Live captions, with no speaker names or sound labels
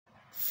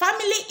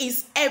Family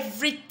is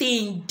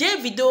everything.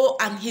 Davido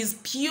and his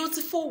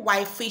beautiful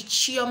wife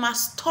Chioma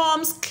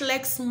storms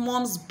Cleg's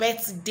mom's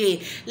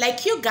birthday.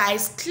 Like you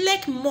guys,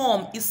 Cleg's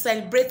mom is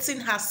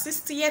celebrating her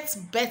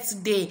 60th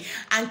birthday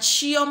and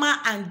Chioma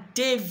and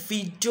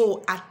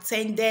Davido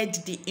attended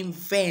the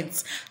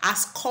event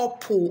as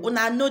couple.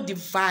 Una know the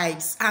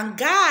vibes. And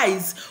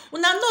guys,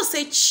 una know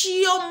say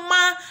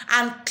Chioma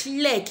and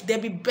Cleg, they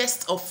be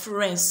best of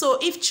friends. So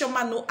if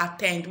Chioma no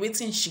attend,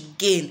 wetin she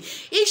gain?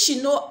 If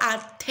she no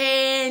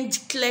attend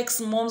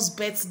Cleg's mom's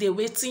birthday,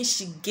 waiting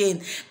she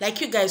gain. Like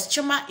you guys,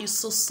 Chioma is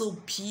so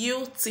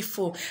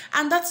beautiful,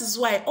 and that is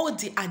why all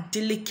the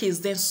Adeleke's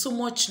then so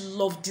much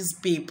love this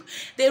babe.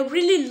 They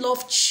really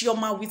love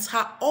Chioma with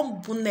her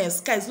humbleness.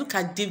 Guys, look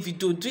at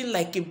Davido doing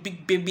like a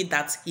big baby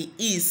that he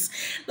is.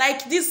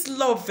 Like this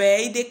love,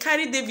 they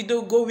carry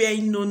Davido go where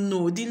you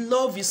know. The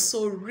love is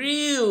so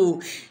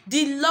real.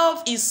 The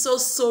love is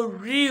so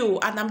real,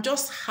 and I'm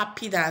just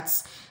happy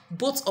that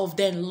both of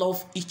them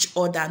love each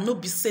other. No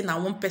be saying na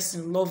one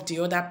person love the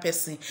other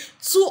person.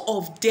 Two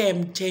of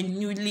them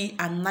genuinely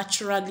and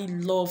naturally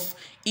love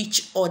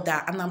each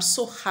other, and I'm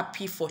so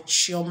happy for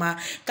Chioma.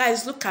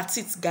 Guys, look at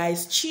it,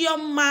 guys.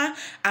 Chioma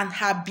and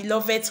her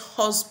beloved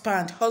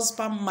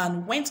husband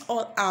man went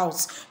all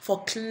out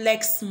for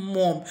Cleg's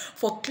mom,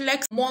 for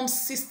Cleg's mom's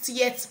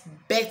 60th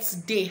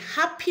birthday.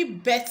 Happy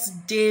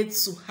birthday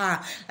to her.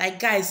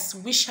 Like guys,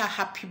 wish her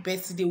happy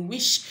birthday.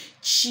 Wish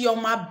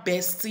Chioma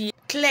bestie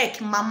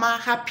Cleg mama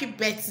happy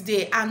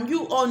birthday. And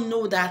you all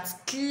know that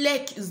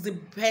Cleg is the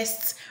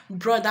best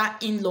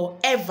brother-in-law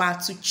ever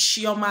to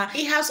Chioma.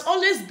 He has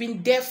always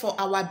been there for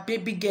our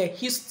baby girl.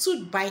 He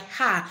stood by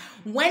her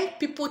when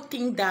people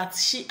think that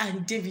she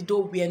and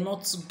Davido were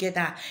not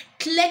together.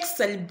 Cleg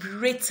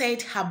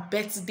celebrated her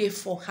birthday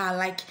for her.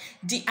 Like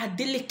the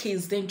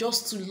Adeleke's, then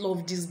just to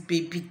love this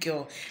baby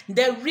girl.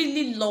 They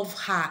really love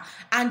her,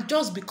 and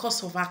just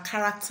because of her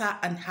character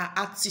and her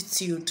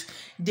attitude,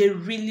 they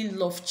really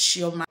love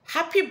Chioma.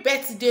 Happy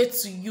birthday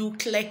to you,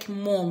 Cleg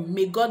mom.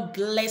 May God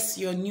bless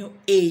your new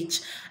age,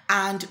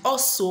 and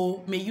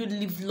also may you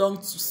live long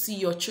to see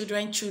your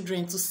children,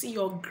 to see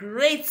your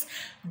great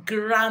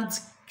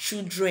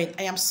grandchildren.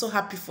 I am so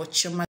happy for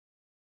Chioma.